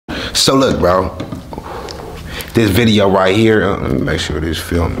So look, bro. This video right here, let me make sure this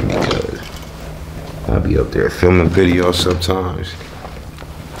filming because I'll be up there filming videos sometimes.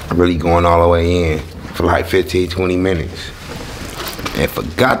 Really going all the way in for like 15, 20 minutes. And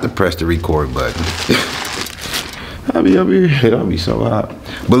forgot to press the record button. I'll be up here, I'll be so hot.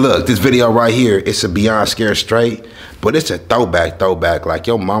 But look, this video right here, it's a Beyond Scared Straight, but it's a throwback. Like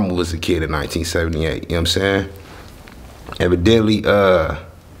your mama was a kid in 1978, you know what I'm saying? Evidently, the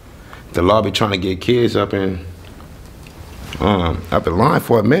law be trying to get kids up in line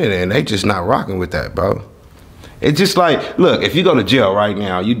for a minute, and they just not rocking with that, bro. It's just like, look, if you go to jail right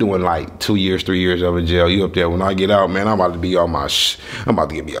now, you doing like 2 years, 3 years over jail. You up there. When I get out, man, I'm about to be on my I'm about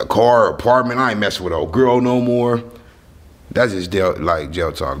to get me a car, apartment. I ain't messing with old girl no more. That's just jail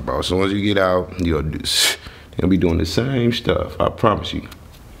talk, bro. As soon as you get out, you'll be doing the same stuff. I promise you.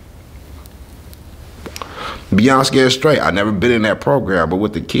 Beyond Scared Straight. I never been in that program, but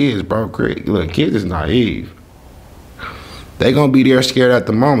with the kids, bro, look, kids is naive. They gonna be there scared at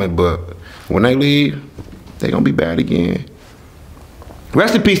the moment, but when they leave, they gonna be bad again.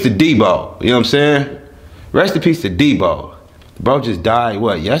 Rest in peace to Debo, you know what I'm saying? Rest in peace to Debo. Bro just died,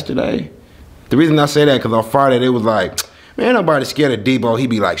 what, yesterday? The reason I say that, because on Friday, they was like, man, nobody scared of Debo. He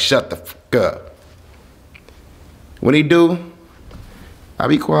be like, shut the fuck up. When he do, I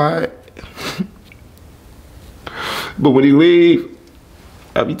be quiet. But when he leave,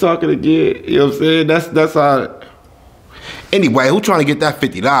 I be talking again. You know what I'm saying? That's how. Anyway, who trying to get that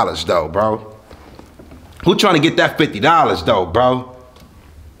 $50 though, bro? Who trying to get that $50 though, bro?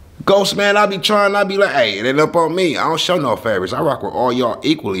 Ghost man, I be like, hey, it ain't up on me. I don't show no favorites. I rock with all y'all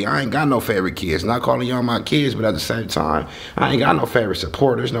equally. I ain't got no favorite kids. Not calling y'all my kids, but at the same time, I ain't got no favorite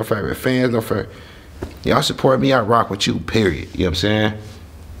supporters, no favorite fans, no favorite. Y'all support me, I rock with you, period. You know what I'm saying?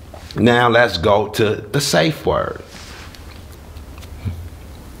 Now let's go to the safe word.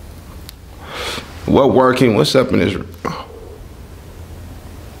 What working? What's up in this?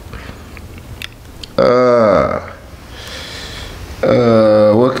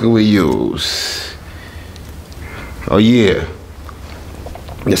 What can we use? Oh yeah.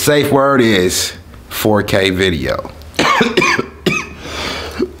 The safe word is 4K video.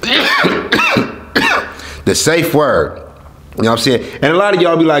 The safe word. You know what I'm saying? And a lot of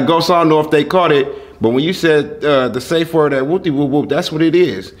y'all be like, Ghost, I don't know if they caught it, but when you said the safe word at whoopty whoop whoop, that's what it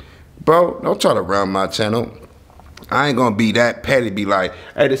is. Bro, don't try to run my channel. I ain't gonna be that petty, be like,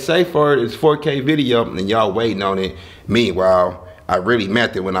 hey, the safe word is 4K video, and y'all waiting on it. Meanwhile, I really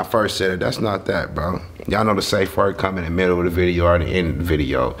meant it when I first said it. That's not that, bro. Y'all know the safe word come in the middle of the video or the end of the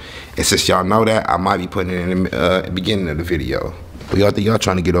video. And since y'all know that, I might be putting it in the beginning of the video. But y'all think y'all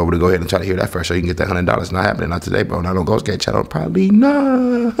trying to get over to go ahead and try to hear that first so you can get that $100. Not happening, not today, bro. Not on Ghost Gate channel, probably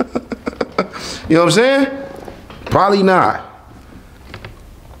not. You know what I'm saying? Probably not.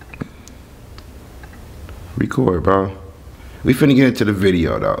 Record, bro. We finna get into the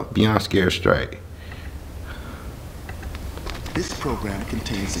video, though. Beyond Scared Straight. This program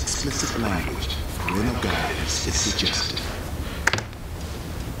contains explicit language. Parental guidance is suggested.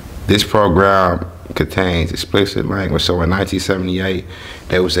 This program contains explicit language. So in 1978,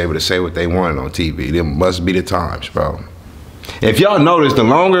 they was able to say what they wanted on TV. Them must be the times, bro. If y'all notice, the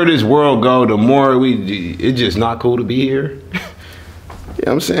longer this world go, the more it's just not cool to be here. You know what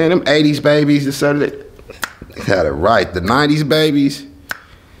I'm saying? Them 80s babies decided they had it right. The 90s babies,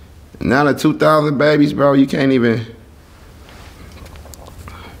 now the 2000 babies, bro, you can't even.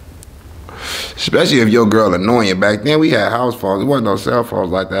 Especially if your girl annoying. Back then we had house phones. There wasn't no cell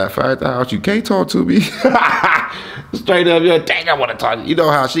phones like that. If I at the house, you can't talk to me. Straight up, you're like, dang, I want to talk to you. You know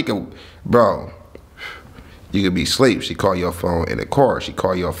how she can, bro. You could be asleep. She call your phone in the car. She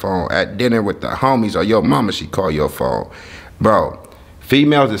call your phone at dinner with the homies or your mama. She call your phone. Bro,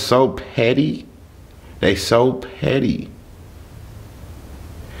 females is so petty. They so petty.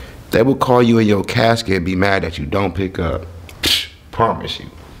 They will call you in your casket and be mad that you don't pick up. Promise you.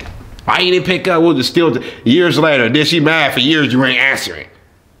 Why you didn't pick up? We'll just still years later. Then she mad for years you ain't answering.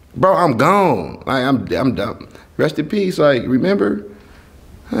 Bro, I'm gone. Like, I'm done. Rest in peace. Like, remember?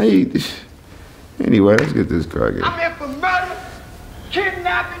 Anyway, let's get this car again. I'm here for murder,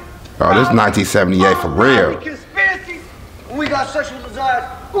 kidnapping. Oh, this is 1978 for real. Conspiracy. When we got sexual desires,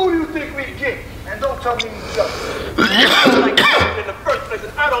 who do you think we get? And don't tell me you joke. I don't like you in the first place,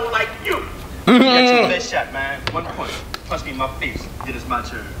 and I don't like you. That's your best shot, man. 1 punch. Punch me in my face. Then it's my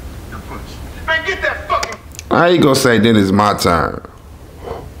turn. Now punch. Man, get that fucking. How you gonna say then it's my turn?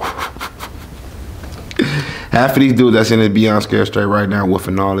 Half of these dudes that's in the Beyond Scared Straight right now,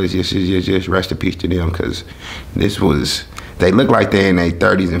 woofing all this, just rest in peace to them, because this was, they look like they're in their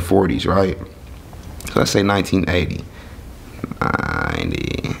 30s and 40s, right? So let's say 1980.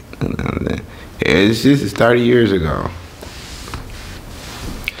 90. This is 30 years ago.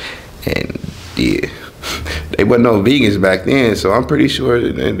 And yeah, they wasn't no vegans back then, so I'm pretty sure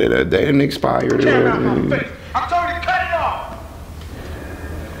that they didn't expire. I'm sorry to cut it off.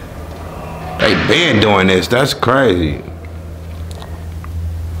 They been doing this. That's crazy.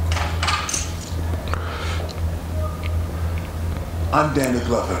 I'm Danny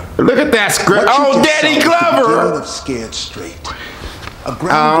Glover. Look at that script. Oh, Danny Glover. Of Scared Straight. A I don't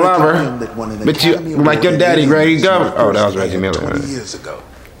love groundbreaking her. film that won an But you, Academy like Award your daddy, in Grady its Glover. Oh, that was first Reggie aired Miller. 20 years ago.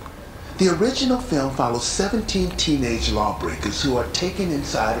 The original film follows 17 teenage lawbreakers who are taken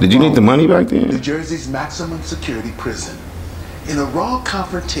inside. Did you need the money back New then? Jersey's maximum security prison. In a raw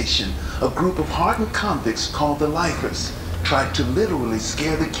confrontation, a group of hardened convicts called the Lifers tried to literally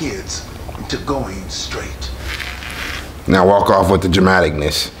scare the kids into going straight. Now walk off with the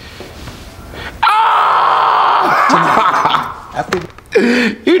dramaticness. After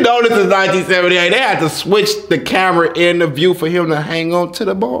You know this is 1978. They had to switch the camera in the view for him to hang on to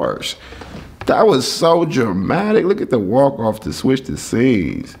the bars. That was so dramatic. Look at the walk off to switch the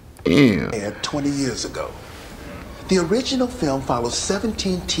scenes. Damn. aired 20 years ago. The original film follows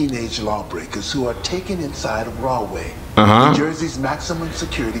 17 teenage lawbreakers who are taken inside of Rahway, New Jersey's maximum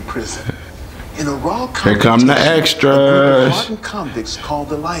security prison. In a raw Here come the extras. a group of hardened convicts called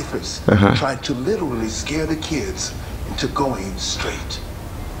the Lifers tried to literally scare the kids into going straight.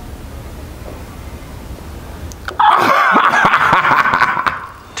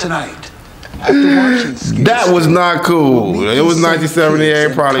 Tonight, after watching Scared That was Straight, not cool. we'll meet It was these same 1978.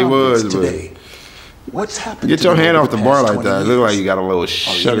 kids It probably and was. convicts But today. What's happened get to your them hand over off the the bar past like 20 that. It look like years? you got a little Are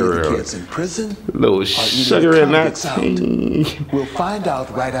sugar either in the it. kids in prison? Little Are either sugar the in that convicts out? tea. We'll find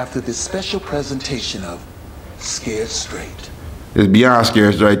out right after this special presentation of Scared Straight. It's beyond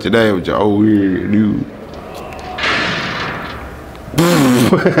Scared Straight today with your old weird dude.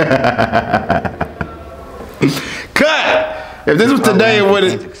 Cut! If this was today, it would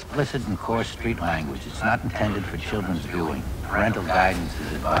Contains have. explicit and coarse street language. It's not intended for children's viewing. Parental guidance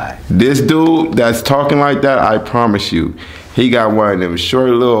is advised. This dude that's talking like that, I promise you, he got one of them short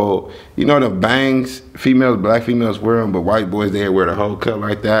little, you know the bangs females, black females wear them, but white boys, they wear the whole cut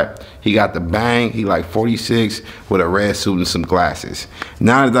like that. He got the bang, he like 46 with a red suit and some glasses.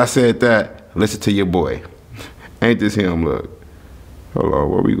 Now that I said that, listen to your boy. Ain't this him, look. Hold on,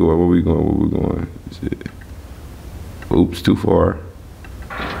 where we going, where we going, where we going? Shit. Oops, too far.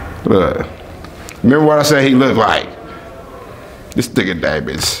 Look. Remember what I said he looked like? This nigga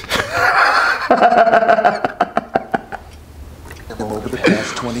Davis. Over the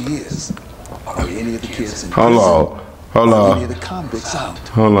past 20 years, are any of the kids in Hold prison? on. Hold Are any on. of the convicts out?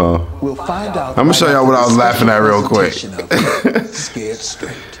 Hold on. We'll find out. I'ma show y'all what I was laughing at real quick. Scared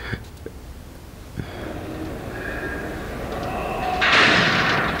Straight.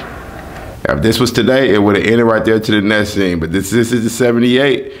 If this was today, it would have ended right there to the next scene. But this is the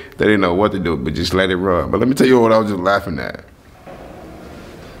 78. They didn't know what to do, but just let it run. But let me tell you what I was just laughing at.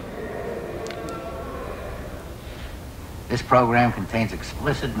 This program contains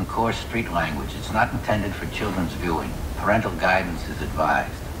explicit and coarse street language. It's not intended for children's viewing. Parental guidance is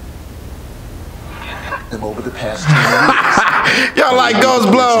advised. Them over the past 20 years. Y'all like Ghost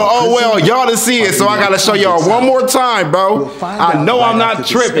Blow. Oh, well, y'all to see it, so I got to show y'all one more time, bro. I know I'm not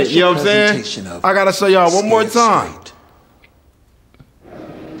tripping, you know what I'm saying? I got to show y'all one more time.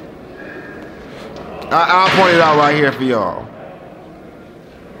 I'll point it out right here for y'all.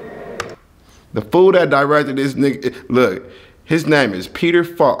 The fool that directed this nigga, look, his name is Peter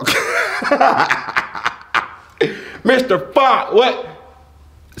Falk. Mr. Falk, what?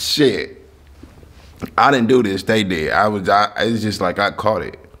 Shit. I didn't do this, they did. It's just like I caught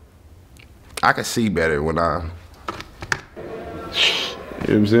it. I could see better when I, you know what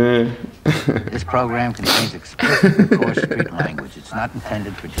I'm saying? This program contains explicit and coarse street language. It's not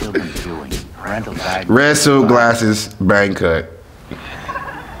intended for children's viewing. Parental guidance. Red is suit, advised. glasses, bang cut.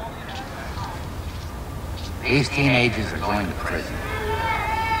 These teenagers are going to prison.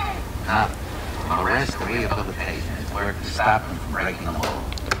 Now, arrest or rehabilitation is where to stop them from breaking the law.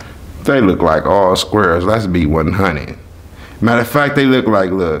 They look like all squares. Let's be 100. Matter of fact, they look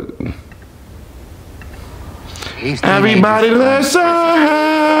like, look. These teenagers Everybody are going to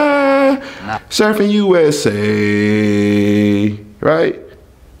let's Surfing USA. Right?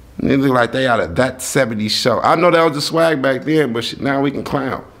 They look like they out of that 70s show. I know that was the swag back then, but now we can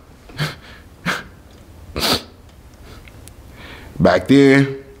clown. Back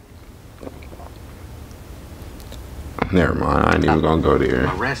then, never mind. I ain't even gonna go there.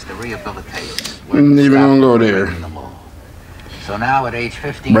 Arrest or rehabilitation. Ain't even gonna go there. So now at age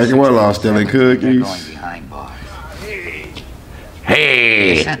 15, Breaking what law? 16, Stealing 17, they're cookies? going behind bars. The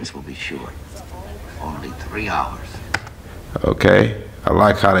Hey. sentence will be short. only 3 hours. Okay, I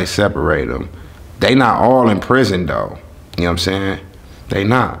like how they separate them. They not all in prison though. You know what I'm saying? They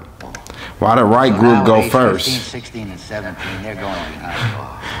not. Why the right group go first? 15, 16, and 17, they're going behind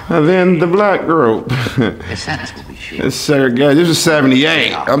bars. And then the black group. Their sentence will be short. It's segregated. This was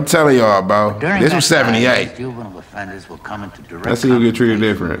 78. I'm telling y'all, bro. This was 78. Juvenile offenders will come into direct Let's see who get treated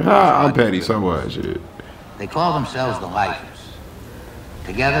different. I'm petty so much. Shit. They call themselves the Lifers.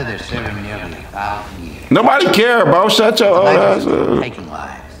 Together, they're serving nearly 1,000 years. Nobody care, bro. Shut your old ass up. Taking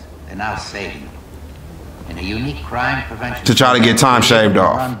lives. They're now saving them. In a unique crime prevention To try to get time shaved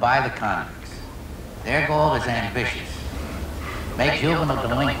off. Run by the convicts. Their goal is ambitious. Make juvenile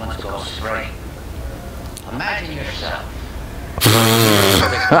delinquents go straight. Imagine yourself.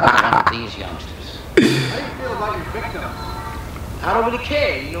 One of these youngsters. How do you feel about your victims? I don't really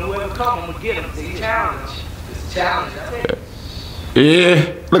care. You know, whoever come, I'm gonna get them. It's a challenge. It's a challenge. That's it.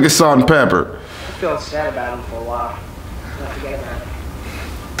 Yeah. Look at Salt and Pepper. I felt sad about him for a while. Not forget about it.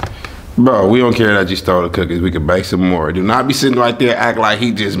 Bro, we don't care that you stole the cookies. We can bake some more. Do not be sitting right there act like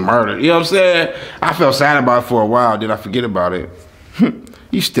he just murdered. You know what I'm saying? I felt sad about it for a while. Then I forget about it.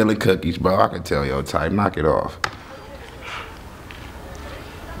 You stealing cookies, bro. I can tell your type. Knock it off.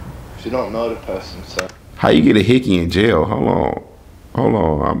 If you don't know the person, so. How you get a hickey in jail? Hold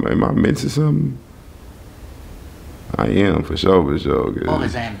on. Am I missing something? I am, for sure, for sure. Goal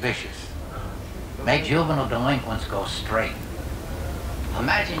is ambitious. Make juvenile delinquents go straight.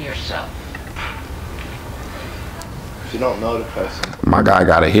 Imagine yourself. If you don't know the person. My guy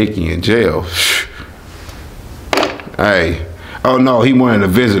got a hickey in jail. Hey. Oh, no, he wanted a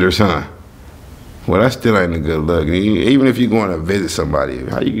visitor's, huh? Well, that still ain't a good look. Even if you're going to visit somebody,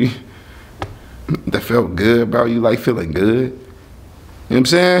 how you... That felt good about you, like feeling good? You know what I'm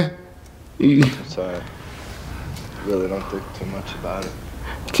saying? I'm sorry. Really don't think too much about it.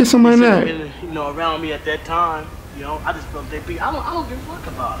 Kiss somebody in that. You know, around me at that time, you know, I just felt they beat. I don't give a fuck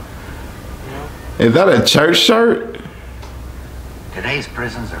about it. You know? Is that a church shirt? Today's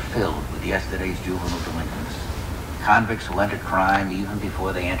prisons are filled with yesterday's juvenile delinquents. Convicts who entered crime even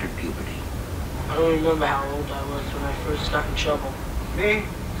before they entered puberty. I don't remember how old I was when I first got in trouble. Me?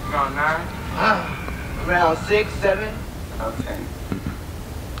 Around 9? Around 6, 7? Okay.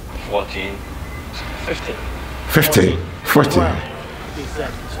 14. 15. 15. 14.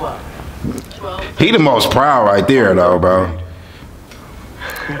 12. He the most proud right there, though, bro.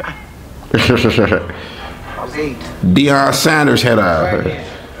 I was 8. Deion Sanders had a...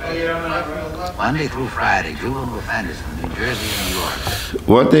 Monday through Friday, juvenile offenders from New Jersey and New York.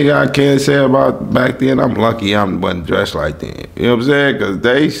 One thing I can say about back then, I'm lucky I wasn't dressed like that. You know what I'm saying? Because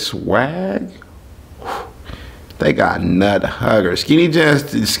they swag. They got nut huggers. Skinny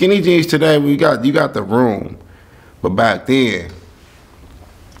jeans today, you got the room. But back then,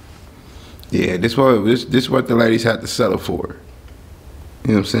 yeah, this what the ladies had to settle for. You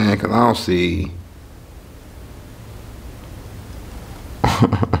know what I'm saying? Because I don't see...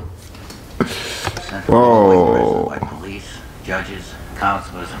 Whoa. By police, judges,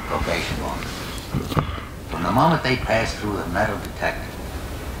 counselors, and probation officers. From the moment they pass through the metal detector,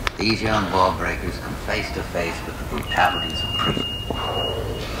 these young lawbreakers come face to face with the brutalities of prison.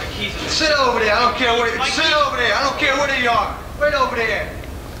 Sit over there. I don't care where. Sit over there. I don't care where they are. Right over there.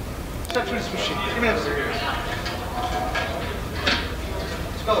 Step through this machine. Give me that cigarette.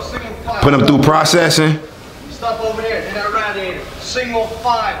 Let's go. Signal 5. Put them through processing. Stop over there. In that radiator. Signal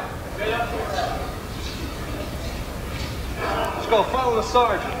 5. Let's go. Follow the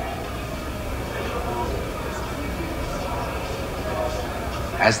sergeant.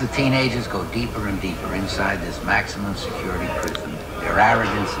 As the teenagers go deeper and deeper inside this maximum security prison, their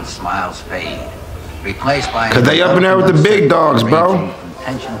arrogance and smiles fade, replaced by... Cause they up in there with the big dogs, bro. From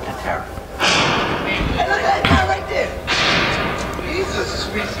tension to terror. Hey, look at that guy right there. He's a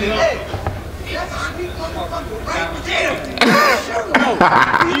sweet thing. Hey, that's a sweet motherfucker right there.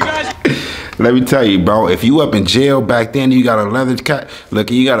 Let me tell you, bro, if you up in jail back then, you got a leather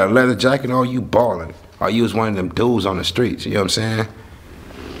you got a leather jacket on, you balling. Or you was one of them dudes on the streets, you know what I'm saying?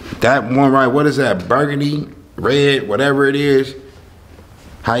 That one right, what is that? Burgundy, red, whatever it is.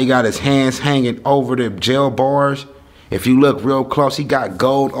 How he got his hands hanging over the jail bars. If you look real close, he got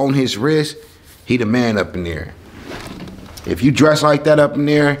gold on his wrist. He the man up in there. If you dress like that up in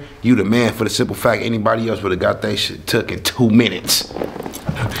there, you the man for the simple fact anybody else would have got that shit took in 2 minutes.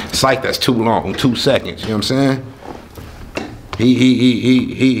 It's like that's too long, 2 seconds, you know what I'm saying?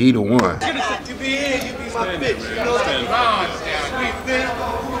 He the one. You be here, you be my bitch. You know that? Sweet thing.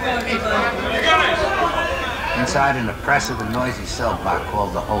 Inside an oppressive and noisy cell block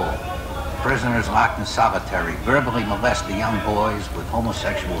called the Hole, prisoners locked in solitary verbally molest the young boys with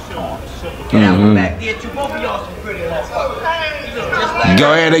homosexual taunts. Back there too. Both of y'all some pretty motherfuckers. You look just like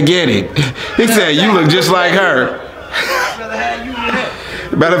Go ahead and get it. He said, you look just like her. I'd rather have you than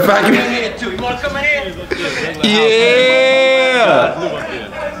him. Matter of fact, Come in here too. You wanna come in here? yeah.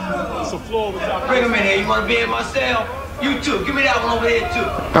 Bring him in here. You wanna be in my cell? You too. Give me that one over here too.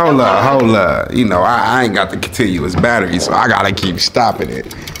 Hold up. You know, I ain't got the continuous battery, so I gotta keep stopping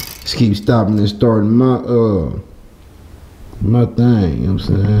it. Just keep stopping and starting my thing, you know what I'm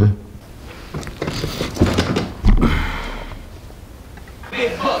saying?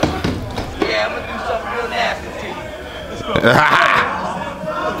 Big buck. Yeah, I'm gonna do something real nasty to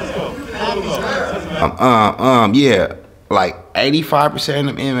you. Yeah, like 85% of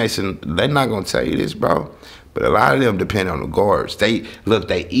them inmates, and they're not gonna tell you this, bro. But a lot of them depend on the guards. They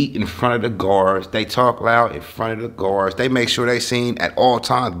eat in front of the guards. They talk loud in front of the guards. They make sure they seen at all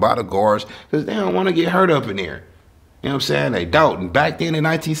times by the guards because they don't want to get hurt up in there. You know what I'm saying? They don't. And back then in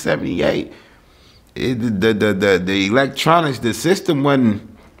 1978, the electronics, the system wouldn't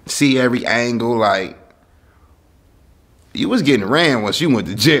see every angle. Like, you was getting ran once you went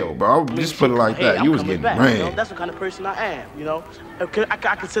to jail, bro. Just put it like that. You was getting ran. You know? That's the kind of person I am, you know?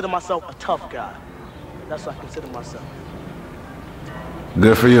 I consider myself a tough guy. That's what I consider myself.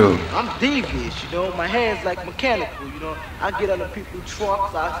 Good for you. I'm devious, you know? My hands like mechanical, you know? I get under people's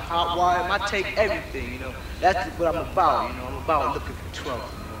trucks, I hotwire them, I take everything, you know? That's what I'm about, you know? I'm about looking for trouble,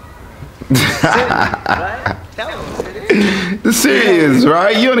 you know? Right? Tell him, The serious,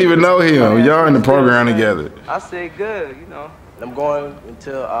 right? You don't even know him. Y'all in the program together. I say good, you know? I'm going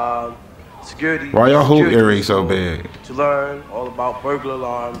into security. Why y'all hoop earrings so big? To learn all about burglar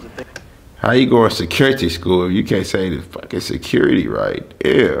alarms and things. How you going to security school if you can't say the fucking security right?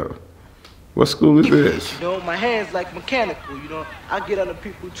 Yeah. What school is this? You know, my hands like mechanical, you know? I get under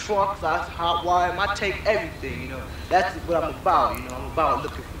people's trucks, I hotwire them, I take everything, you know? That's what I'm about, you know? I'm about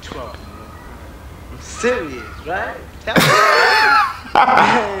looking for trouble, you know? I'm serious, right? Tell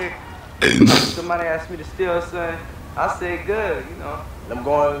me. Somebody asked me to steal, son. I say good, you know? I'm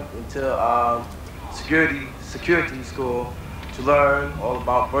going into security school to learn all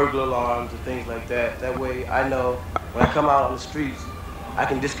about burglar alarms and things like that. That way I know when I come out on the streets, I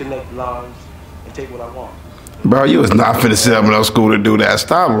can disconnect the alarms and take what I want. Bro, you was not finna set up no school to do that.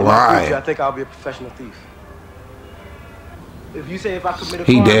 Stop lying. I think I'll be a professional thief. If you say if I commit a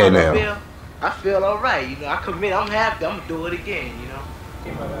He crime, dead now. I feel all right. You know, I commit, I'm happy, I'm gonna do it again, you know?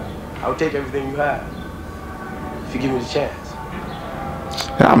 I would take everything you have if you give me the chance.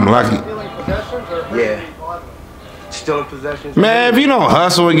 I'm lucky. Yeah. Stealing possessions. Man, if you don't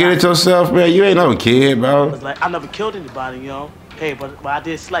hustle and get it yourself, man, you ain't no kid, bro. Like, I never killed anybody, you know? Hey, but I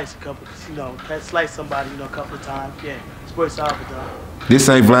did slice a couple, you know, slice somebody, you know, a couple of times. Yeah, it's worth it. This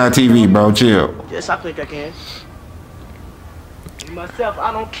ain't Vlad TV, bro. Chill. Yes, I think I can. Myself,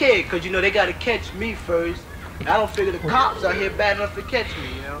 I don't care, because, you know, they got to catch me first. I don't figure the cops out here bad enough to catch me,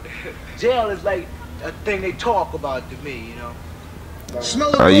 you know? Jail is like a thing they talk about to me, you know?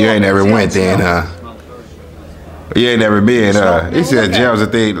 Oh, you ain't never went then, huh? You ain't never been, He said jail's a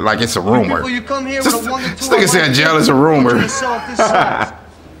thing, like it's a rumor. You come here with a 1 to 2. This nigga said jail is a rumor. And I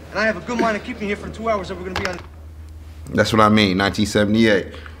have a good mind to keep you here for 2 hours, so we're gonna be on. That's what I mean,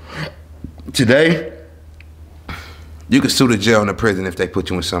 1978. Today, you could sue the jail and the prison if they put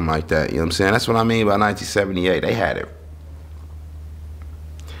you in something like that. You know what I'm saying? That's what I mean by 1978. They had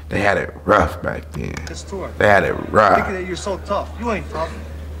it rough back then. This tour. They had it rough. Thinking that you're so tough. You ain't tough.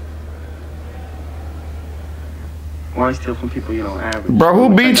 Why steal from people you don't average? Bro,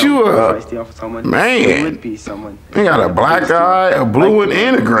 who beat you up? Why steal from someone? Man. It would be someone. You got a black eye, a blue one,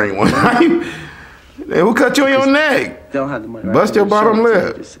 and a green one. Who cut you on your neck? They don't have the money. Bust your bottom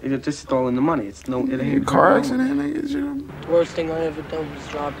lip. It just stolen the money. It ain't Car accident, nigga. The worst thing I ever done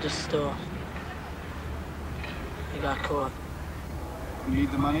was rob this store. I got caught. You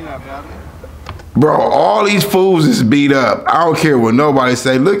need the money that badly? Bro, all these fools is beat up. I don't care what nobody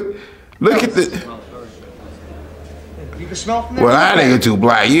say. Look at the. You can smell from there. Well, that nigga too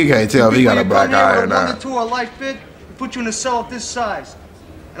black. You can't tell if he got a black eye or not. 1 to 2 or life fit. We put you in a cell of this size,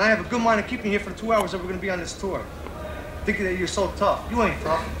 and I have a good mind to keep you here for 2 hours that we're gonna be on this tour. Thinking that you're so tough. You ain't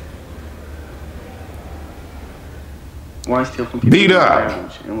tough. Why steal from people Beat you don't up.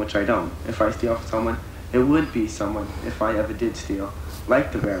 average, in which I don't. If I steal from someone, it would be someone if I ever did steal,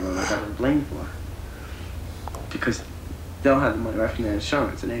 like the barrel that I was blamed for. Because they don't have the money right from their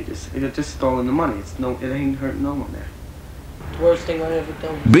insurance, and it just stolen the money. It ain't hurt no one there. The worst thing I ever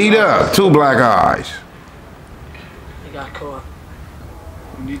done was Beat up, 2 black eyes. I got caught.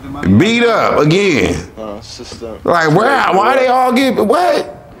 You need the money. Beat up again. Sister. Like, why they all get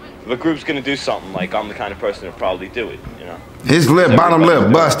what? if a group's gonna do something, like I'm the kind of person to probably do it, you know. His lip, bottom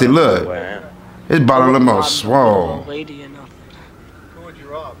lip, busted. Look, his bottom lip all swole. Lady or nothing. Who would you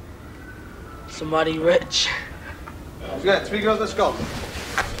rob? Somebody rich. Yeah, 3 girls, let's go.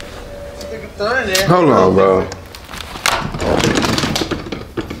 Hold on, bro.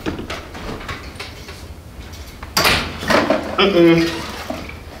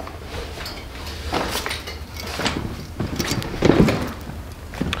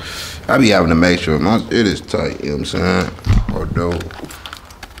 I be having to make sure it is tight, you know what I'm saying? Or dope.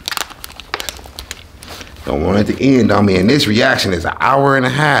 Don't want it to end on me. And this reaction is an hour and a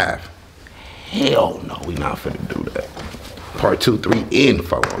half. Hell no, we not finna do that. Part 2, 3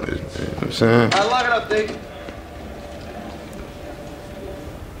 info on this, you know what I'm saying? All right, lock it up, Dick.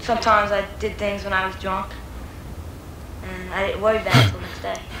 Sometimes I did things when I was drunk. And I didn't worry about it until the next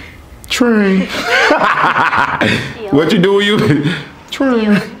day. Train. What you do when you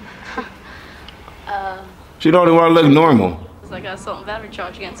train? She don't even want to look normal. It's like I got assault and battery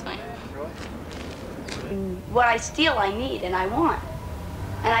charge against me. What I steal, I need and I want.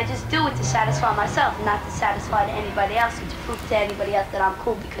 And I just do it to satisfy myself, not to satisfy to anybody else or to prove to anybody else that I'm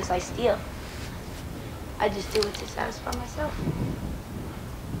cool because I steal. I just do it to satisfy myself.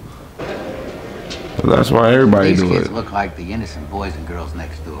 Well, that's why everybody do it. These kids look like the innocent boys and girls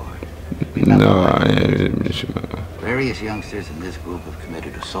next door. No, Various youngsters in this group have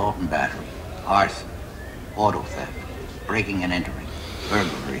committed assault and battery, arson, auto theft, breaking and entering,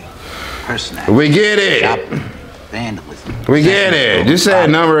 burglary, personality. We get it. Shopping, vandalism. We get it. Just say a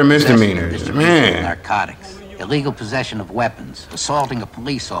number of misdemeanors. Man. Narcotics, illegal possession of weapons, assaulting a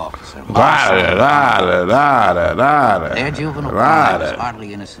police officer. Their juvenile crime is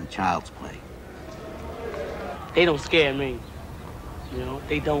hardly innocent child's play. They don't scare me. You know,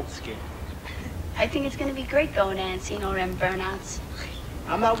 they don't scare. I think it's gonna be great going there and seeing all them burnouts.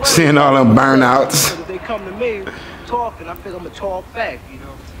 I'm not worried. Seeing all them burnouts. If they come to me talking, I feel I'm gonna talk back, you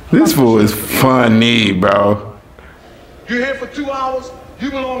know. This fool is funny, bro. You're here for 2 hours, you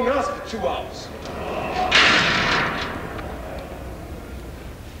belong to us for 2 hours.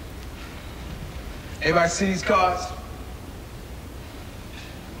 Everybody see these cards?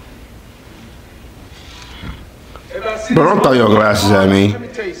 Bro, don't throw your glasses at me. Let me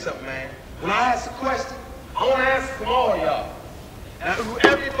tell you something, man. When I ask a question, I want to answer from all y'all. Now,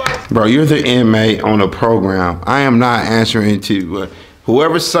 everybody... Bro, you're the inmate on the program. I am not answering to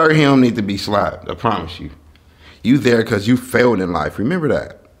whoever served him need to be slapped. I promise you. You there because you failed in life. Remember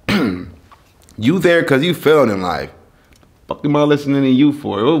that. You there because you failed in life. Fuck am I listening to you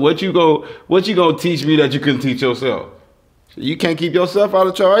for? What you gonna teach me that you couldn't teach yourself? You can't keep yourself out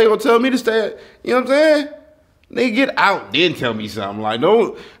of trouble. You gonna tell me to stay? You know what I'm saying? Nigga, get out, then tell me something. Like,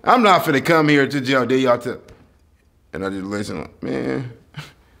 no, I'm not finna come here to jail, then y'all tell. And I just listen, like, man,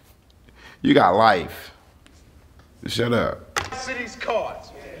 you got life. Just shut up. See these cards.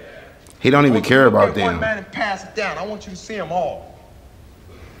 He don't even care about them. One them. man and pass it down. I want you to see them all.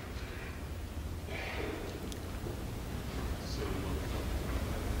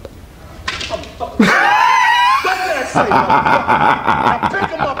 What did I say, motherfucker? Now pick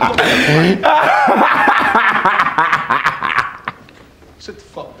him up. Sit the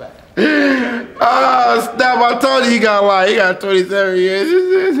fuck back. Oh, snap, I told you he got life. He got 27 years.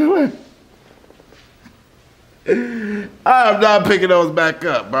 I'm not picking those back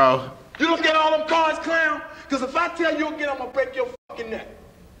up, bro. You don't get all them cards, clown? Because if I tell you again, I'm going to break your fucking neck.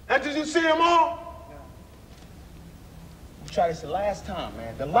 Now, did you see them all? We'll try this the last time,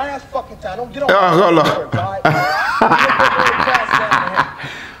 man. The last fucking time. Don't get on my nerves, all right?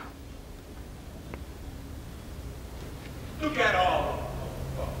 Look at all of them.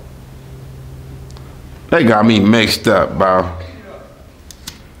 They got me mixed up, bro.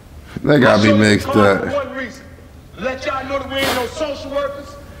 They got me mixed up. One reason. Let y'all know that we ain't no social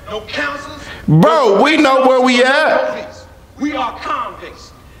workers, no counselors. Bro, we know where we at. We are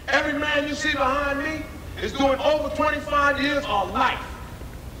convicts. Every man you see behind me is doing over 25 years of life.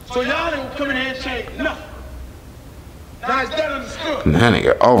 So y'all ain't come in here and change nothing. Now, is that understood? That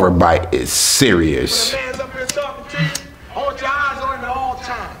nigga overbite is serious. When the man's up here talking to you, I want your eyes on him at all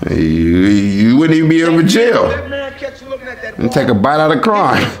times. You wouldn't even be in jail. That man catch you looking at that And take a bite out of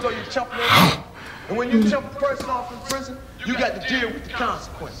crime. And when you jump a person off in prison, you got to deal with the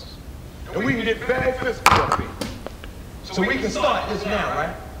consequences. And we can get very physical up here. So we can start this now,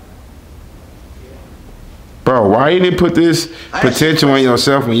 right? Bro, why you didn't put this potential on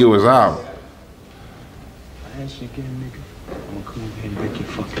yourself when you was out? I ask you again, nigga. I'm gonna come over here and break your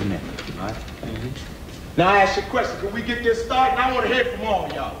fucking neck, right? Now I ask you a question. Can we get this started? And I want to hear from all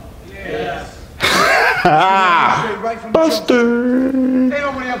y'all. Yes. Buster. Ain't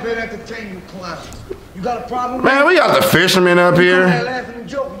nobody up here to entertain you clowns. You got a problem? Man, we got the fishermen up You here. laughing and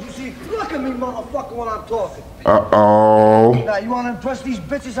joking. You see, look at me, motherfucker, when I'm talking. Uh-oh. Now, you want to impress these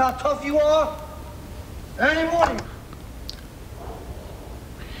bitches how tough you are? Any morning.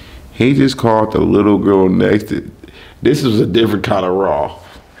 He just called the little girl next to. This was a different kind of raw.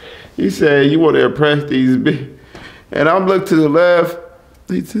 He said, you want to impress these bitches. And I'm looking to the left.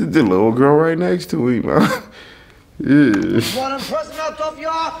 He said, the little girl right next to him. Yeah. You want to impress them how tough you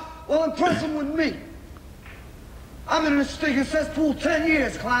are? Well, impress them with me. I'm in this stinking cesspool 10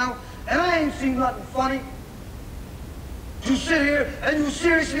 years, clown, and I ain't seen nothing funny. You sit here and you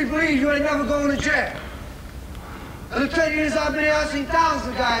seriously believe you ain't never going to jail. In the 10 years I've been here, I've seen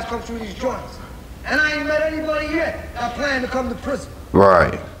thousands of guys come through these joints. And I ain't met anybody yet that plan to come to prison.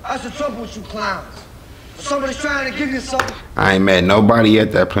 Right. That's the trouble with you clowns. If somebody's trying to give you something. I ain't met nobody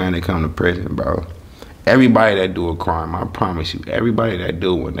yet that plan to come to prison, bro. Everybody that do a crime, I promise you, everybody that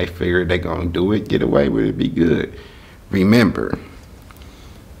do when they figure they gonna do it, get away with it, be good. Remember,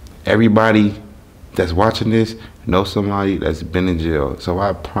 everybody that's watching this knows somebody that's been in jail. So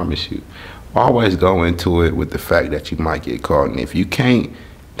I promise you, always go into it with the fact that you might get caught. And if you can't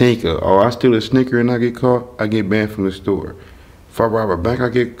think of, oh, I steal a Snicker and I get caught, I get banned from the store. If I rob a bank, I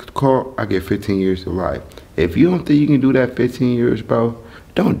get caught, I get 15 years to life. If you don't think you can do that 15 years, bro,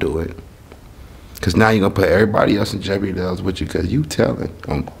 don't do it. Because now you're going to put everybody else in jeopardy that was with you because you telling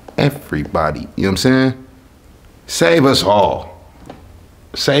on everybody. You know what I'm saying? Save us all.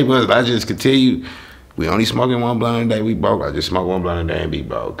 Save us. I just continue. We only smoking one blunt a day. We broke. I just smoke one blunt a day and be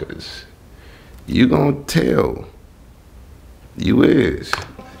broke because you going to tell. You is.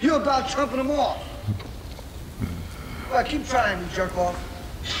 You about trumping them off. Well, keep trying me, jerk off.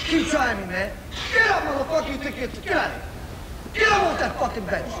 Keep trying me, man. Get up, motherfucker. You think you're... Get out of here. Get up off that fucking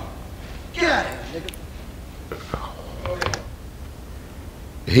bench. Get out of here, nigga.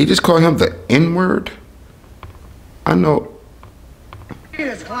 He just called him the N-word? I know.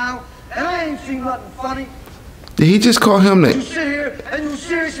 Here's clown, and I ain't seen nothing funny. Did he just call him the... You sit here and you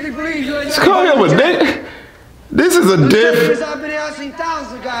seriously believe you ain't... Just call him a dick? This is a diff. I've been here, I've seen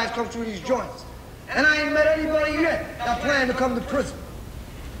thousands of guys come through these joints. And I ain't met anybody yet that plan to come to prison.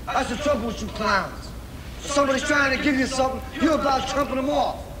 That's the trouble with you clowns. If somebody's trying to give you something, you're about trumping them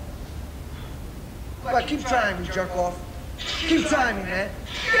off. But keep trying me, jerk off. Keep trying me, man.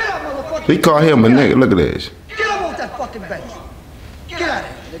 Get up, motherfucker. He called him a nigga. Look at this. Get up off that fucking bench. Get out of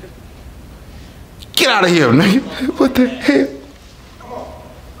here, nigga. Get out of here, nigga. What the hell?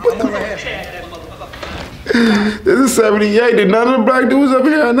 What the hell? This is 78. Did none of the black dudes up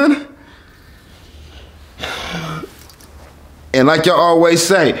here? None? And like y'all always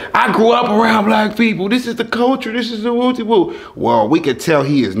say, I grew up around black people. This is the culture. This is the woo-woo. Well, we could tell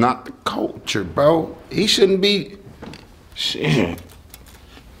he is not the culture, bro. He shouldn't be. Shit.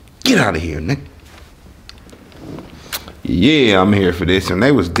 Get out of here, nigga. Yeah, I'm here for this. And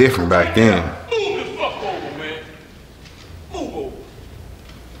they was different back then. Move the fuck over, man. Move over.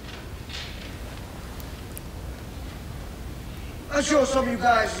 I'm sure some of you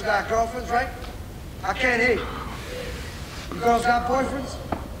guys has got girlfriends, right? I can't hear you. You girls got boyfriends?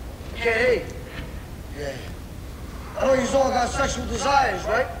 Can't hear you. Yeah. I know you all got sexual desires,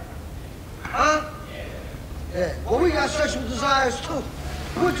 right? Huh? Yeah. Well, we got sexual desires too.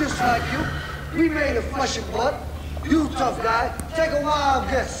 We're just like you. We made of flesh and blood. You tough guy, take a wild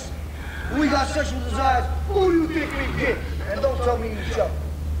guess. When we got sexual desires, who do you think we get? And don't tell me you joke.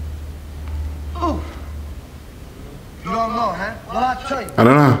 Who? You don't know, huh? Well, I'll tell you. I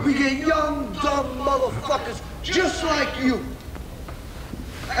don't know. We get young, dumb motherfuckers just like you.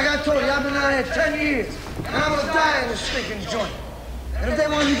 Like I told you, I've been out here 10 years, and I'm gonna die in this stinking joint. And if they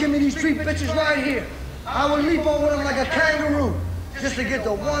want to give me these 3 bitches right here, I will leap over them like a kangaroo, just to get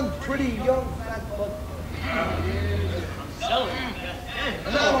the one pretty young fat butt.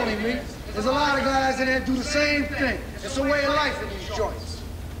 And not only me, there's a lot of guys in there do the same thing. It's a way of life in these joints.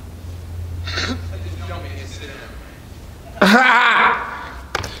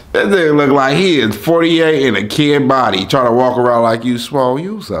 That nigga look like he is 48 in a kid body, trying to walk around like you swole.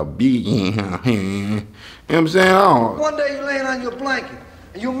 You's a big, you know what I'm saying? One day you're laying on your blanket,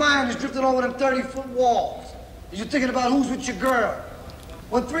 and your mind is drifting over them 30-foot walls. And you're thinking about who's with your girl.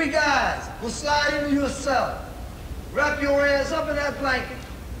 When 3 guys will slide into your cell, wrap your ass up in that blanket,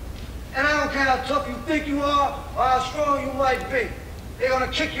 and I don't care how tough you think you are or how strong you might be, they're gonna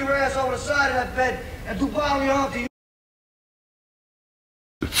kick your ass over the side of that bed and do bodily harm to you.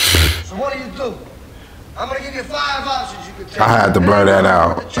 So what do? I'm gonna give you 5 options you can take. I had to blur that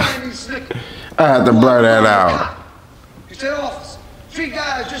out. I had to blur that out. You say, officer, 3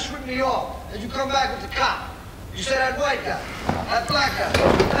 guys just ripped me off. And you come come back with the cop. You say that white guy, that black guy,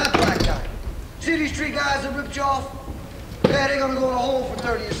 that black guy. See these 3 guys that ripped you off? Yeah, they're gonna go in a hole for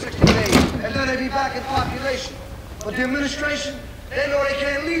 30 or 60 days, and then they'll be back in population. But the administration, they know they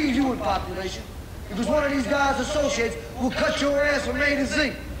can't leave you in population, because one of these guys' associates will cut your ass from A to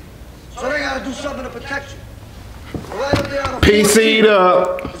Z. So they gotta do something to protect you. Right up there on the PC'd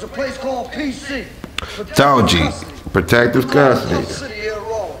up. There's a place called PC. Told you. Protective custody. City here in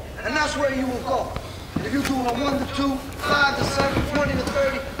Raleigh. And that's where you will go. If you're doing a 1 to 2, 5 to 7, 20 to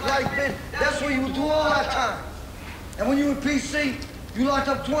 30, like this, that's where you will do all that time. And when you're in PC, you locked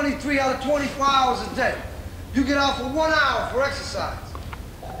up 23 out of 24 hours a day. You get out for 1 hour for exercise.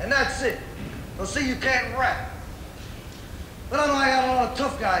 And that's it. So see, you can't rap. But I know I got a lot of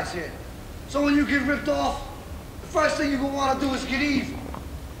tough guys here. So when you get ripped off, the first thing you're gonna wanna do is get even.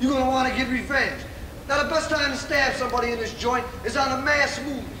 You're gonna wanna get revenge. Now the best time to stab somebody in this joint is on a mass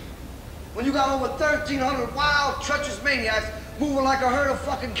movement. When you got over 1,300 wild, treacherous maniacs moving like a herd of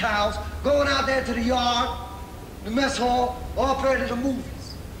fucking cows, going out there to the yard, the mess hall, or up here to the movies.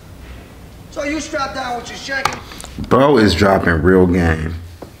 So you strap down with your shanking. Bro is dropping real game.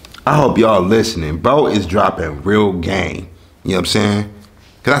 I hope y'all listening. Bro is dropping real game. You know what I'm saying?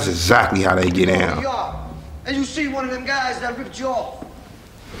 Cause that's exactly how they get down. And you see one of them guys that ripped you off.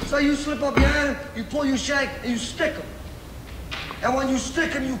 So you slip up behind him, you pull your shank, and you stick him. And when you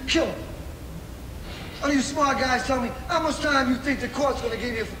stick him, you kill him. One of you smart guys tell me, how much time you think the court's gonna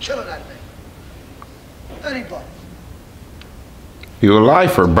give you for killing that man? Anybody. You a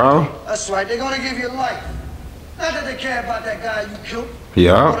lifer, bro. That's right, they're gonna give you life. Not that they care about that guy you killed.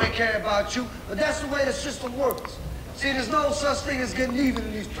 Yeah. Or they care about you, but that's the way the system works. See, there's no such thing as getting even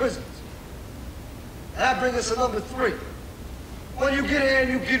in these prisons. And that brings us to number 3. When you get here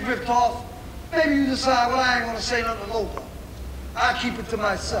and you get ripped off, maybe you decide, well, I ain't gonna say nothing to nobody. I keep it to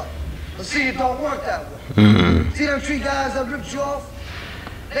myself. But see, it don't work that way. See them 3 guys that ripped you off?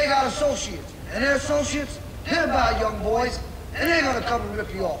 They got associates. And their associates, they're about young boys, and they're gonna come and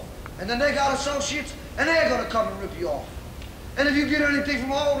rip you off. And then they got associates, and they're gonna come and rip you off. And if you get anything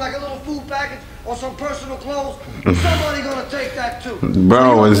from home, like a little food package or some personal clothes, somebody gonna take that too.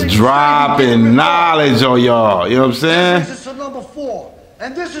 Bro is dropping knowledge on y'all. You know what I'm saying? This is to number 4.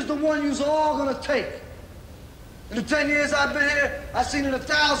 And this is the one you's all gonna take. In the 10 years I've been here, I've seen it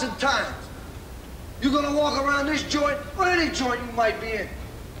 1,000 times. You're gonna walk around this joint, or any joint you might be in,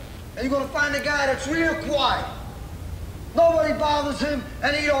 and you're gonna find a guy that's real quiet. Nobody bothers him,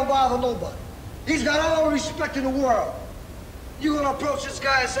 and he don't bother nobody. He's got all the respect in the world. You're gonna approach this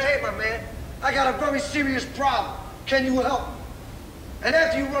guy and say, hey, my man, I got a very serious problem. Can you help me? And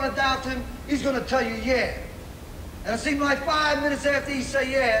after you run it down to him, he's gonna tell you, yeah. And it seems like 5 minutes after he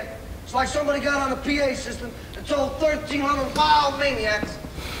say yeah, it's like somebody got on a PA system and told 1,300 wild maniacs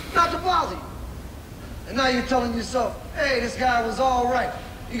not to bother you. And now you're telling yourself, hey, this guy was all right.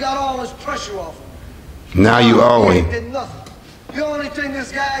 You got all this pressure off him. Now you owe He him. did nothing. The only thing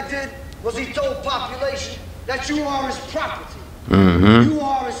this guy did was he told population that you are his property. You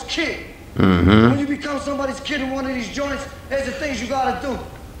are his kid. When you become somebody's kid in one of these joints, there's the things you gotta do.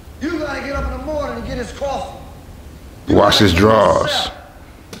 You gotta get up in the morning and get his coffee. Wash his drawers.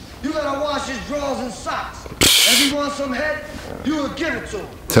 You gotta wash his drawers and socks. And if he wants some head, you will give it to him.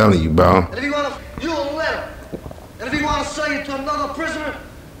 Telling you, bro. And if he wanna, you'll let him. And if he wanna sell you to another prisoner,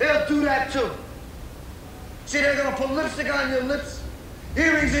 they'll do that too. See, they're gonna put lipstick on your lips,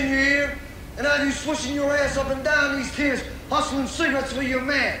 earrings in your ear, and have you swishing your ass up and down these tears, hustling cigarettes for your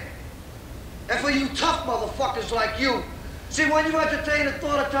man. And for you tough motherfuckers like you. See, when you entertain the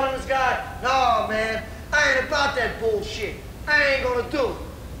thought of telling this guy, no, man, I ain't about that bullshit. I ain't gonna do it.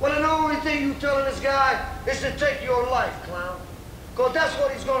 Well, then the only thing you telling this guy is to take your life, clown. Because that's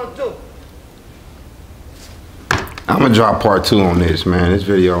what he's gonna do. I'm gonna drop part 2 on this, man. This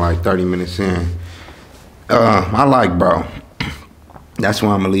video like 30 minutes in. I like bro. That's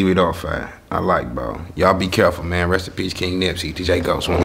why I'm gonna leave it off at. I like bro. Y'all be careful, man. Rest in peace, King Nipsey. DJ Ghost.